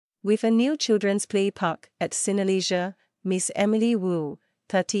With a new children's play park at Cineleisure, Miss Emily Wu,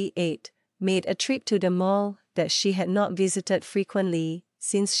 38, made a trip to the mall that she had not visited frequently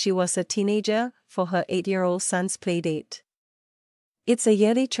since she was a teenager for her 8-year-old son's playdate. It's a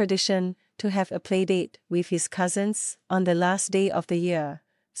yearly tradition to have a playdate with his cousins on the last day of the year,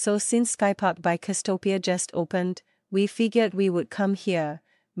 so since Skypark by Custopia just opened, we figured we would come here,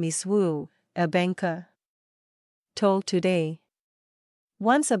 Miss Wu, a banker, told Today.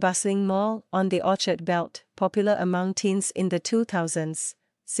 Once a bustling mall on the Orchard Belt, popular among teens in the 2000s,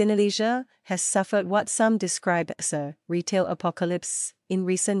 Cineleisure has suffered what some describe as a retail apocalypse in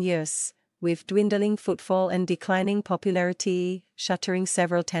recent years, with dwindling footfall and declining popularity shuttering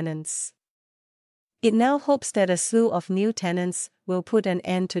several tenants. It now hopes that a slew of new tenants will put an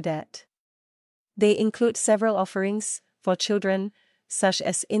end to that. They include several offerings for children, such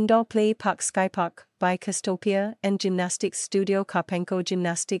as indoor play park Skypark by Custopia and gymnastics studio Karpenko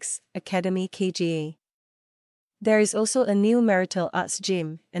Gymnastics Academy KGA. There is also a new marital arts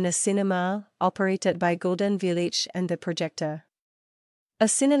gym and a cinema operated by Golden Village and the Projector. A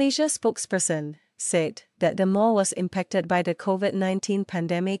Cineleisure spokesperson said that the mall was impacted by the COVID-19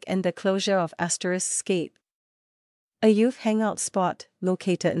 pandemic and the closure of *Scape, a youth hangout spot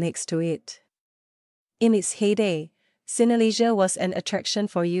located next to it. In its heyday, Cineleisure was an attraction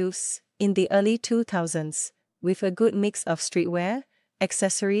for youths in the early 2000s, with a good mix of streetwear,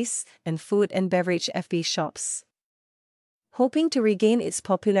 accessories, and food and beverage FB shops. Hoping to regain its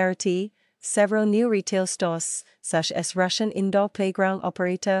popularity, several new retail stores, such as Russian indoor playground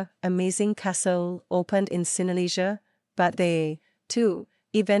operator Amazing Castle, opened in Cineleisure, but they, too,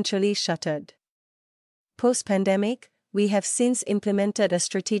 eventually shuttered. Post-pandemic, we have since implemented a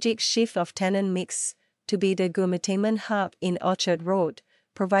strategic shift of tenant mix to be the gourmetainment hub in Orchard Road,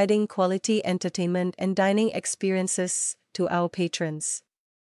 providing quality entertainment and dining experiences to our patrons,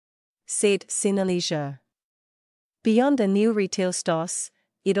 said Cineleisure. Beyond the new retail stores,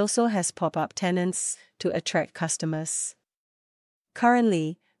 it also has pop-up tenants to attract customers.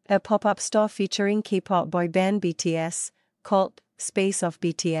 Currently, a pop-up store featuring K-pop boy band BTS, called Space of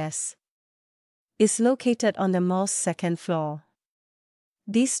BTS, is located on the mall's second floor.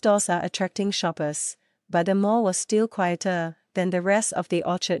 These stores are attracting shoppers, but the mall was still quieter than the rest of the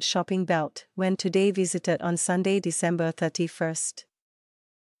Orchard shopping belt when Today visited on Sunday, December 31st.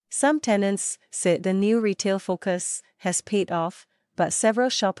 Some tenants said the new retail focus has paid off, but several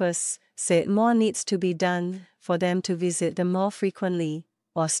shoppers said more needs to be done for them to visit the mall frequently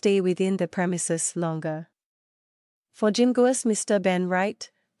or stay within the premises longer. For gymgoers Mr. Ben Wright,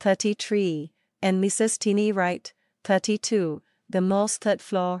 33, and Mrs. Teeny Wright, 32, the mall's third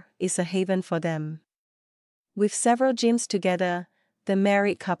floor is a haven for them. With several gyms together, the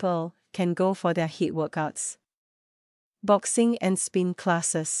married couple can go for their HIIT workouts, boxing and spin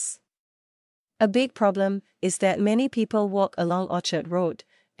classes. A big problem is that many people walk along Orchard Road,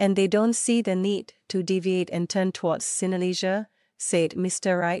 and they don't see the need to deviate and turn towards Cineleisure, said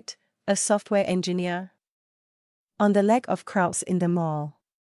Mr. Wright, a software engineer, on the lack of crowds in the mall.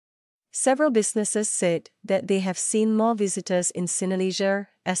 Several businesses said that they have seen more visitors in Cineleisure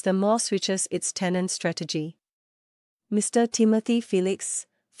as the mall switches its tenant strategy. Mr. Timothy Felix,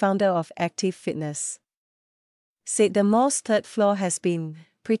 founder of Active Fitness, said the mall's third floor has been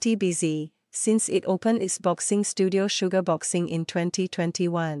pretty busy since it opened its boxing studio Sugar Boxing in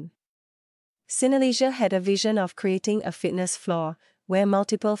 2021. Cineleisure had a vision of creating a fitness floor where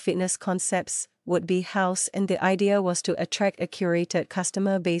multiple fitness concepts would be housed, and the idea was to attract a curated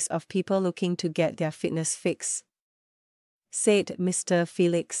customer base of people looking to get their fitness fix, said Mr.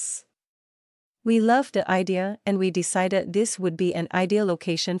 Felix. We loved the idea and we decided this would be an ideal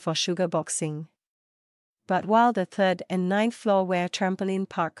location for Sugar Boxing. But while the third and ninth floor where trampoline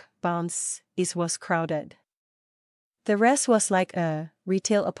park Bounce is was crowded, the rest was like a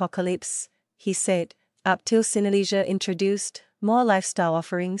retail apocalypse, he said, up till Cineleisure introduced more lifestyle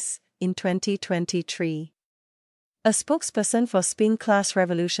offerings in 2023. A spokesperson for Spin Class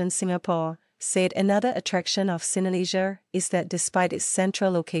Revolution Singapore said another attraction of Cineleisure is that despite its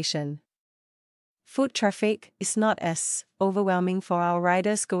central location, foot traffic is not as overwhelming for our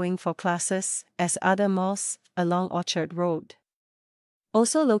riders going for classes as other malls along Orchard Road.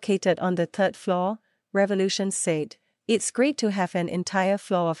 Also located on the third floor, Revolution said, it's great to have an entire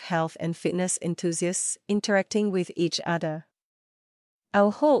floor of health and fitness enthusiasts interacting with each other.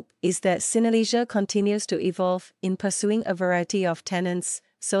 Our hope is that Cineleisure continues to evolve in pursuing a variety of tenants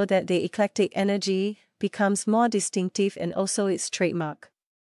so that the eclectic energy becomes more distinctive and also its trademark.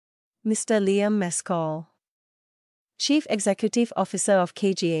 Mr. Liam Mescal, Chief Executive Officer of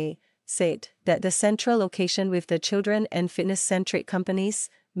KGA, said that the central location with the children and fitness-centric companies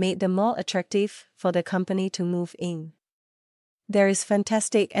made the mall attractive for the company to move in. There is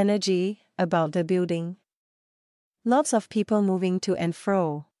fantastic energy about the building. Lots of people moving to and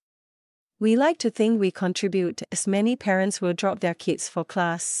fro. We like to think we contribute, as many parents will drop their kids for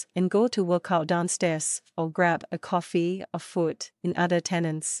class and go to work out downstairs or grab a coffee or food in other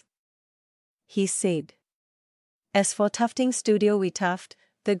tenants, he said. As for tufting studio with Tuft,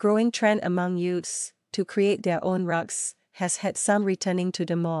 the growing trend among youths to create their own rugs has had some returning to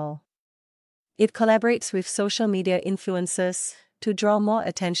the mall. It collaborates with social media influencers to draw more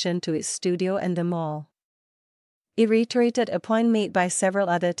attention to its studio and the mall. It reiterated a point made by several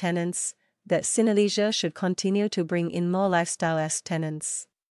other tenants, that Cineleisure should continue to bring in more lifestyle-esque tenants.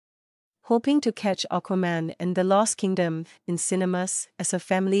 Hoping to catch Aquaman and the Lost Kingdom in cinemas as a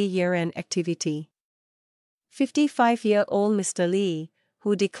family year-end activity. 55-year-old Mr. Lee,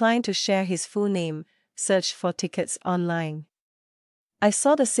 who declined to share his full name, searched for tickets online. I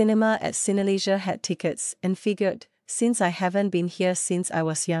saw the cinema at Cineleisure had tickets and figured, since I haven't been here since I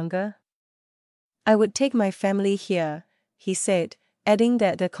was younger, I would take my family here, he said, adding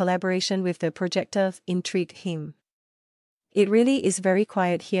that the collaboration with the projector intrigued him. It really is very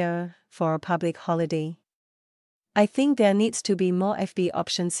quiet here for a public holiday. I think there needs to be more FB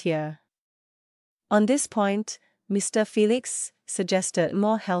options here. On this point, Mr. Felix suggested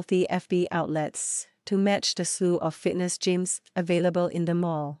more healthy FB outlets to match the slew of fitness gyms available in the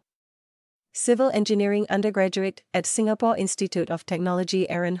mall. Civil engineering undergraduate at Singapore Institute of Technology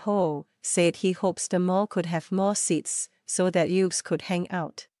Aaron Ho said he hopes the mall could have more seats so that youths could hang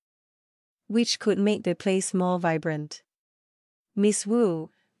out, which could make the place more vibrant. Miss Wu,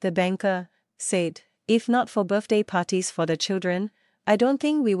 the banker, said, if not for birthday parties for the children, I don't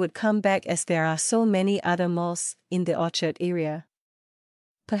think we would come back as there are so many other malls in the Orchard area.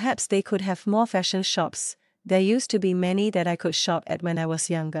 Perhaps they could have more fashion shops, there used to be many that I could shop at when I was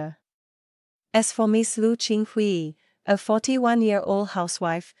younger. As for Miss Lu Qinghui, a 41-year-old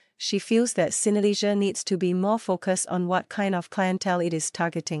housewife, she feels that Cineleisure needs to be more focused on what kind of clientele it is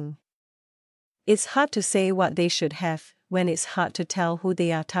targeting. It's hard to say what they should have, when it's hard to tell who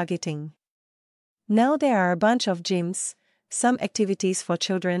they are targeting. Now there are a bunch of gyms, some activities for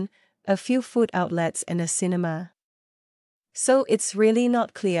children, a few food outlets and a cinema. So it's really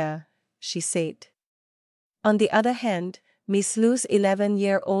not clear, she said. On the other hand, Miss Lu's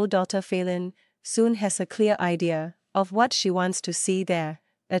 11-year-old daughter Phelan soon has a clear idea of what she wants to see there,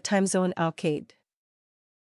 a time zone arcade.